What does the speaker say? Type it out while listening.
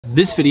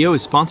This video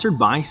is sponsored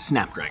by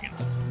Snapdragon.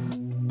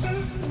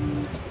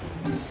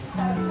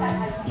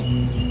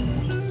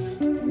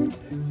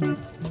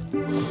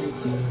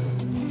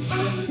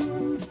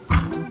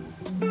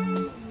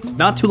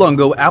 Not too long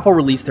ago, Apple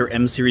released their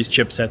M-series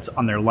chipsets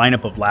on their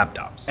lineup of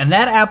laptops. And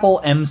that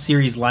Apple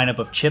M-series lineup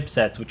of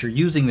chipsets, which are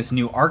using this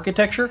new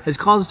architecture, has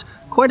caused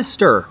quite a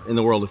stir in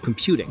the world of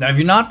computing. Now, if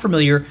you're not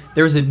familiar,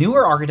 there is a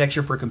newer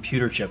architecture for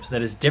computer chips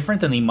that is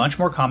different than the much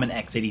more common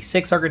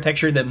x86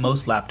 architecture that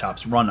most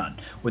laptops run on.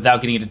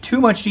 Without getting into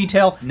too much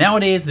detail,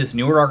 nowadays this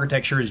newer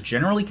architecture is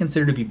generally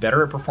considered to be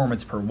better at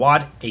performance per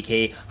watt,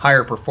 aka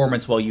higher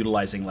performance while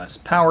utilizing less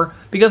power,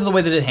 because of the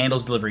way that it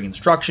handles delivering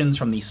instructions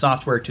from the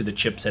software to the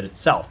chipset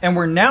itself. And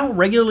we're now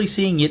regularly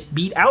seeing it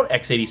beat out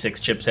x86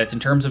 chipsets in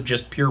terms of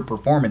just pure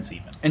performance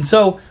even. And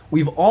so,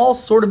 we've all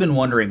sort of been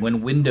wondering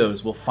when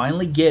Windows will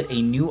finally get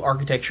a new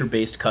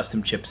architecture-based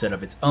custom chipset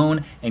of its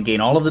own and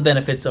gain all of the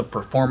benefits of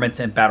performance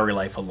and battery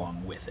life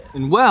along with it.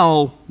 And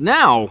well,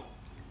 now,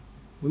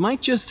 we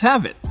might just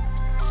have it.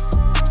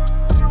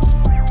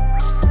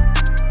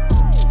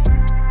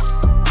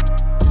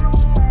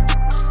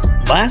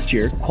 Last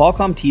year,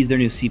 Qualcomm teased their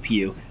new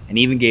CPU and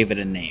even gave it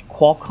a name,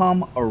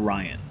 Qualcomm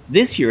Oryon.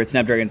 This year at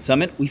Snapdragon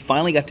Summit, we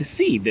finally got to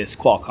see this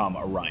Qualcomm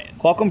Oryon.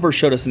 Qualcomm first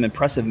showed us some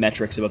impressive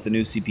metrics about the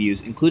new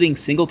CPUs, including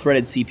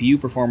single-threaded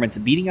CPU performance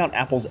beating out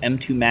Apple's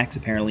M2 Max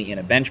apparently in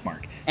a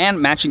benchmark,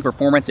 and matching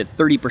performance at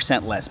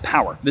 30% less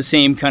power. The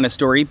same kind of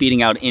story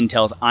beating out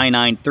Intel's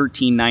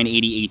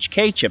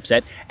i9-13980HK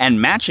chipset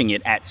and matching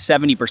it at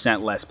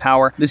 70% less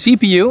power. The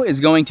CPU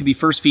is going to be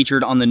first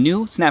featured on the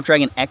new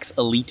Snapdragon X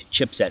Elite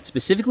chipset,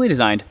 specifically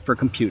designed for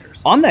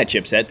computers. On that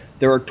chipset,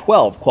 there are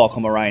 12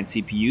 Qualcomm Oryon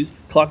CPUs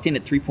clocked in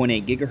at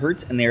 3.8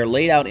 GHz, and they are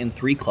laid out in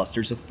 3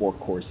 clusters of 4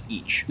 cores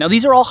each. Now,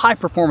 these are all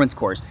high-performance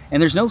cores,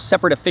 and there's no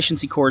separate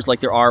efficiency cores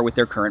like there are with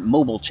their current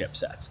mobile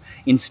chipsets.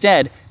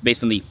 Instead,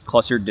 based on the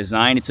clustered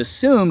design, it's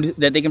assumed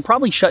that they can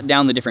probably shut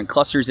down the different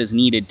clusters as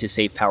needed to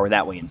save power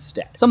that way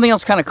instead. Something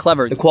else kind of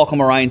clever. The Qualcomm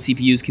Oryon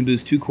CPUs can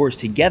boost 2 cores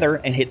together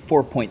and hit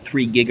 4.3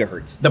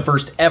 GHz. The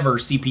first ever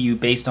CPU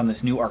based on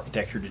this new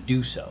architecture to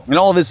do so. And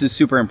all of this is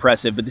super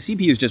impressive, but the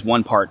CPU is just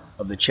one part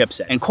of the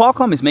chipset. And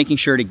Qualcomm is making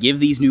sure to give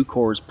these new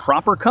cores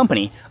proper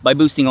company by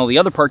boosting all the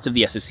other parts of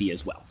the SoC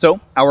as well.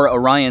 So, our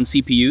Oryon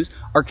CPUs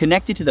are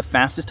connected to the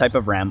fastest type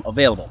of RAM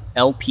available,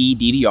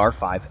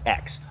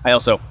 LPDDR5X. I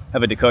also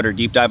have a Decodr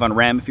deep dive on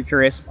RAM if you're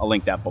curious, I'll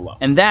link that below.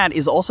 And that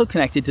is also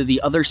connected to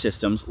the other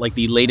systems like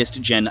the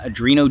latest gen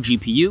Adreno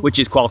GPU, which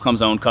is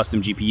Qualcomm's own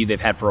custom GPU they've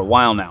had for a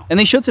while now. And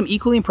they showed some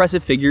equally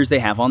impressive figures they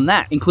have on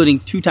that, including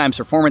 2x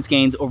performance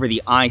gains over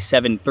the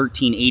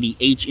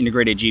i7-1380H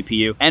integrated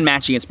GPU and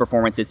matching its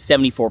performance at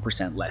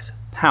 74% less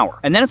power.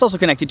 And then it's also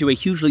connected to a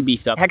hugely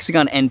beefed up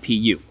Hexagon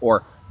NPU,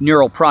 or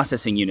Neural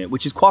Processing Unit,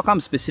 which is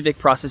Qualcomm's specific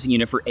processing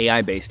unit for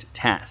AI-based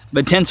tasks.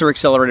 The Tensor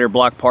Accelerator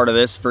block part of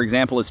this, for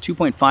example, is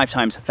 2.5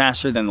 times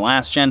faster than the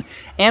last gen,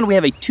 and we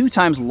have a 2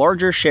 times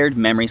larger shared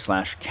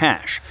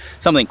memory/cache,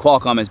 something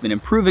Qualcomm has been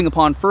improving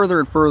upon further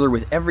and further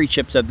with every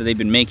chipset that they've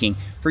been making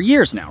for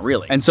years now,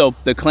 really. And so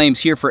the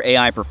claims here for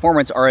AI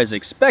performance are, as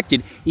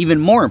expected,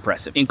 even more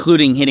impressive,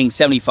 including hitting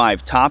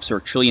 75 TOPS, or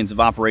trillions of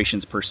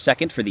operations per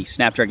second, for the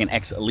Snapdragon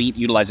X Elite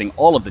utilizing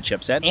all of the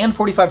chipset, and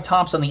 45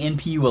 TOPS on the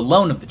NPU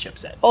alone of the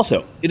chipset.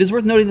 Also, it is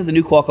worth noting that the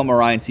new Qualcomm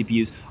Oryon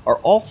CPUs are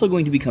also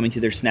going to be coming to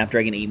their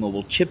Snapdragon 8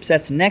 mobile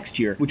chipsets next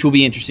year, which will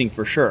be interesting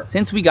for sure.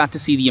 Since we got to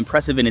see the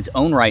impressive in its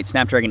own right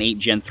Snapdragon 8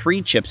 Gen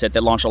 3 chipset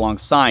that launched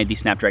alongside the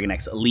Snapdragon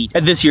X Elite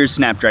at this year's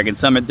Snapdragon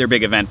Summit, their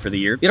big event for the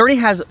year, it already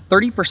has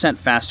 30%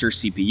 faster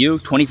CPU,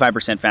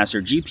 25%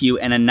 faster GPU,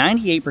 and a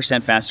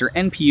 98% faster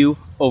NPU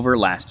over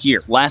last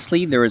year.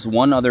 Lastly, there is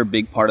one other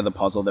big part of the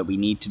puzzle that we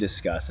need to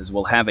discuss, as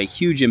will have a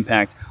huge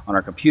impact on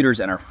our computers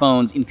and our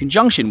phones in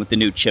conjunction with the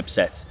new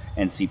chipsets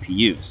and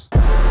CPUs.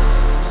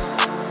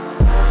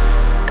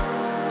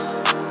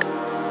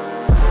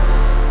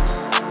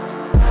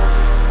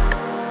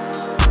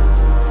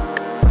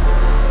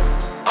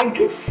 I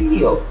do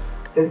feel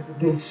that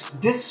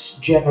this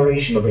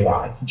generation of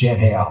AI, Gen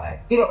AI,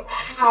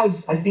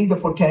 has, I think, the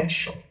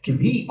potential to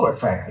be, quite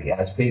frankly,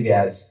 as big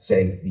as,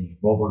 say, the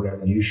mobile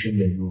revolution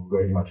that you're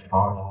very much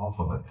part of,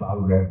 or the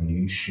cloud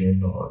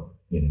revolution, or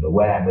the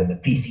web and the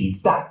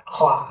PCs, that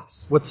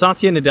class. What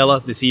Satya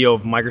Nadella, the CEO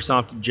of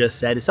Microsoft, just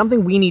said is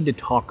something we need to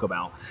talk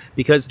about,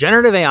 because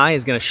generative AI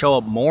is going to show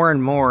up more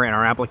and more in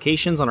our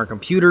applications on our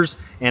computers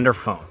and our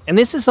phones. And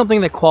this is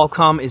something that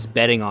Qualcomm is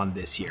betting on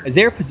this year, as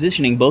they're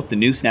positioning both the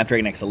new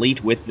Snapdragon X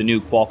Elite with the new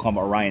Qualcomm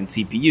Oryon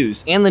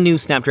CPUs and the new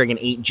Snapdragon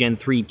 8 Gen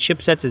 3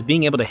 chipsets as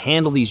being able to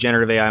handle these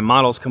generative AI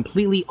models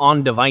completely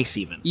on device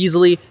even,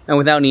 easily and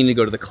without needing to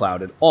go to the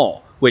cloud at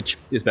all, which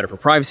is better for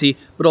privacy,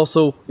 but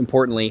also,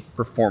 importantly,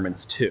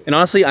 performance too. And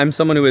honestly, I'm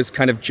someone who has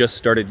kind of just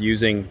started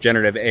using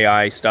generative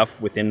AI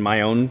stuff within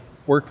my own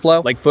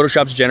workflow, like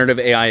Photoshop's generative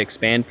AI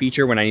expand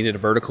feature when I needed a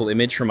vertical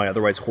image for my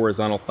otherwise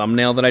horizontal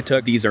thumbnail that I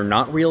took. These are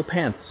not real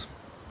pants.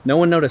 No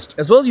one noticed.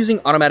 As well as using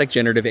automatic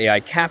generative AI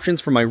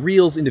captions for my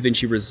reels in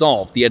DaVinci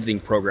Resolve, the editing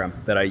program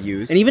that I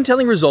use, and even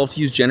telling Resolve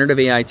to use generative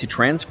AI to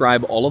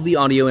transcribe all of the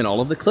audio and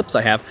all of the clips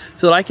I have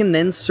so that I can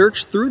then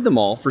search through them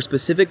all for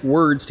specific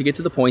words to get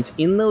to the points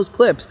in those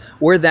clips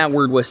where that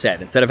word was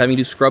said, instead of having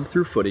to scrub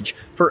through footage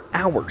for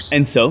hours.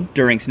 And so,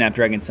 during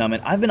Snapdragon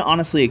Summit, I've been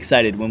honestly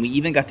excited when we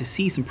even got to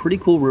see some pretty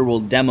cool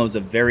real-world demos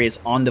of various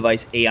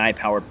on-device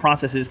AI-powered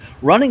processes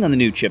running on the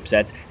new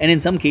chipsets, and in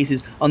some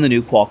cases, on the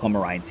new Qualcomm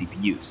Oryon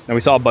CPUs. Now, we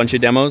saw a bunch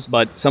of demos,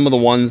 but some of the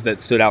ones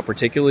that stood out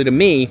particularly to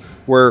me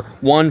were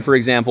one, for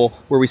example,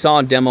 where we saw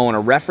a demo on a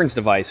reference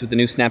device with the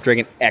new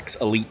Snapdragon X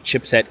Elite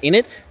chipset in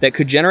it that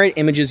could generate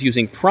images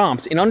using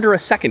prompts in under a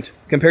second,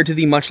 compared to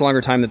the much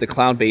longer time that the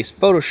cloud-based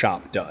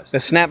Photoshop does. The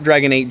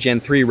Snapdragon 8 Gen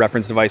 3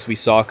 reference device we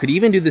saw could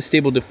even do the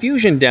Stable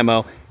Diffusion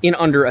demo in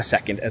under a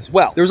second as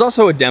well. There was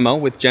also a demo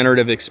with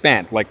Generative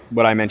Expand, like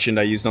what I mentioned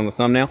I used on the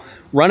thumbnail,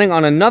 running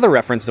on another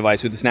reference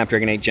device with the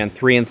Snapdragon 8 Gen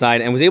 3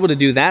 inside, and was able to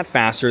do that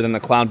faster than the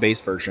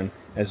cloud-based version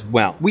as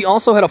well. We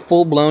also had a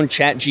full-blown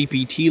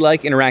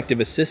ChatGPT-like interactive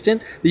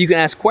assistant that you can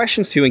ask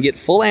questions to and get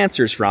full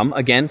answers from,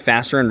 again,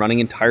 faster and running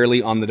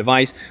entirely on the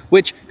device,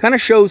 which kind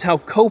of shows how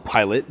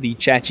Copilot, the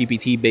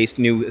ChatGPT-based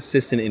new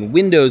assistant in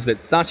Windows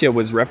that Satya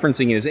was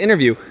referencing in his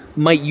interview,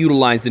 might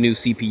utilize the new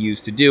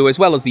CPUs to do, as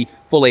well as the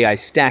full AI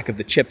stack of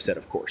the chipset,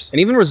 of course.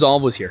 And even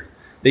Resolve was here.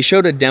 They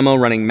showed a demo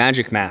running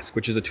Magic Mask,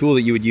 which is a tool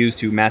that you would use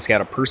to mask out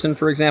a person,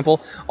 for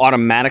example,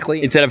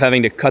 automatically, instead of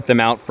having to cut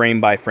them out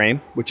frame by frame,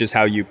 which is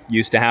how you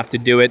used to have to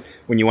do it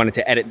when you wanted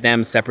to edit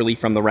them separately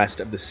from the rest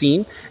of the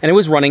scene. And it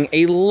was running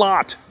a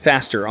lot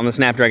faster on the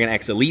Snapdragon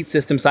X Elite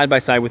system, side by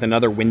side with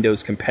another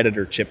Windows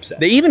competitor chipset.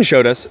 They even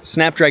showed us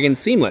Snapdragon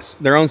Seamless,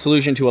 their own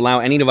solution to allow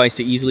any device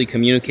to easily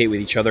communicate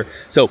with each other,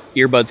 so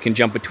earbuds can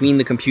jump between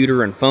the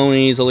computer and phone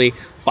easily.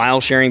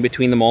 File sharing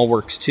between them all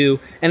works too,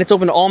 and it's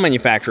open to all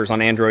manufacturers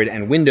on Android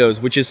and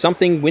Windows, which is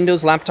something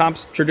Windows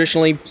laptops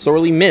traditionally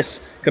sorely miss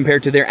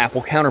compared to their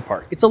Apple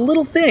counterparts. It's a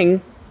little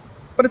thing,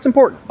 but it's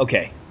important.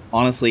 Okay,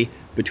 honestly,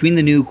 between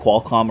the new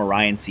Qualcomm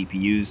Oryon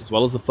CPUs, as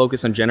well as the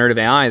focus on generative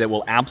AI that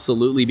will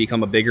absolutely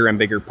become a bigger and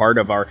bigger part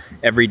of our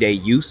everyday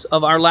use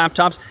of our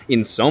laptops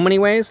in so many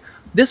ways,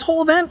 this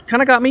whole event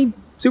kind of got me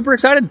super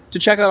excited to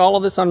check out all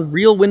of this on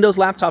real Windows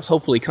laptops,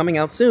 hopefully coming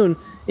out soon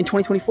in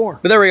 2024.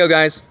 But there we go,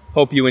 guys.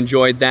 Hope you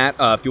enjoyed that.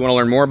 If you want to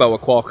learn more about what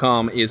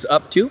Qualcomm is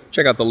up to,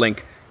 check out the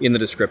link in the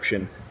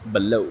description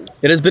below.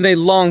 It has been a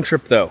long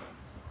trip though,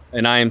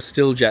 and I am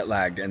still jet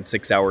lagged and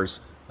 6 hours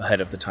ahead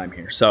of the time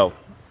here. So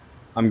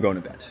I'm going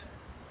to bed.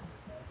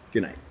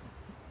 Good night.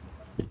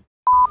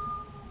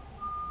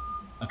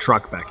 A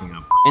truck backing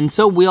up. And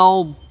so we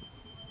all,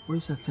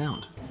 where's that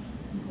sound?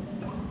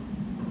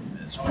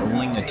 It's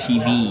rolling a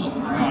TV.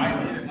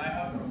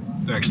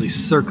 They're actually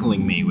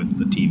circling me with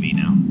the TV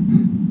now.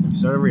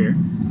 Start over here.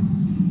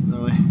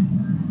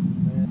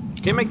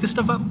 You can't make this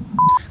stuff up.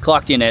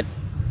 Clocked in at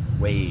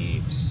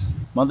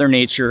waves. Mother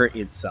Nature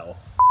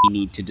itself. We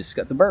need to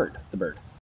discuss the bird.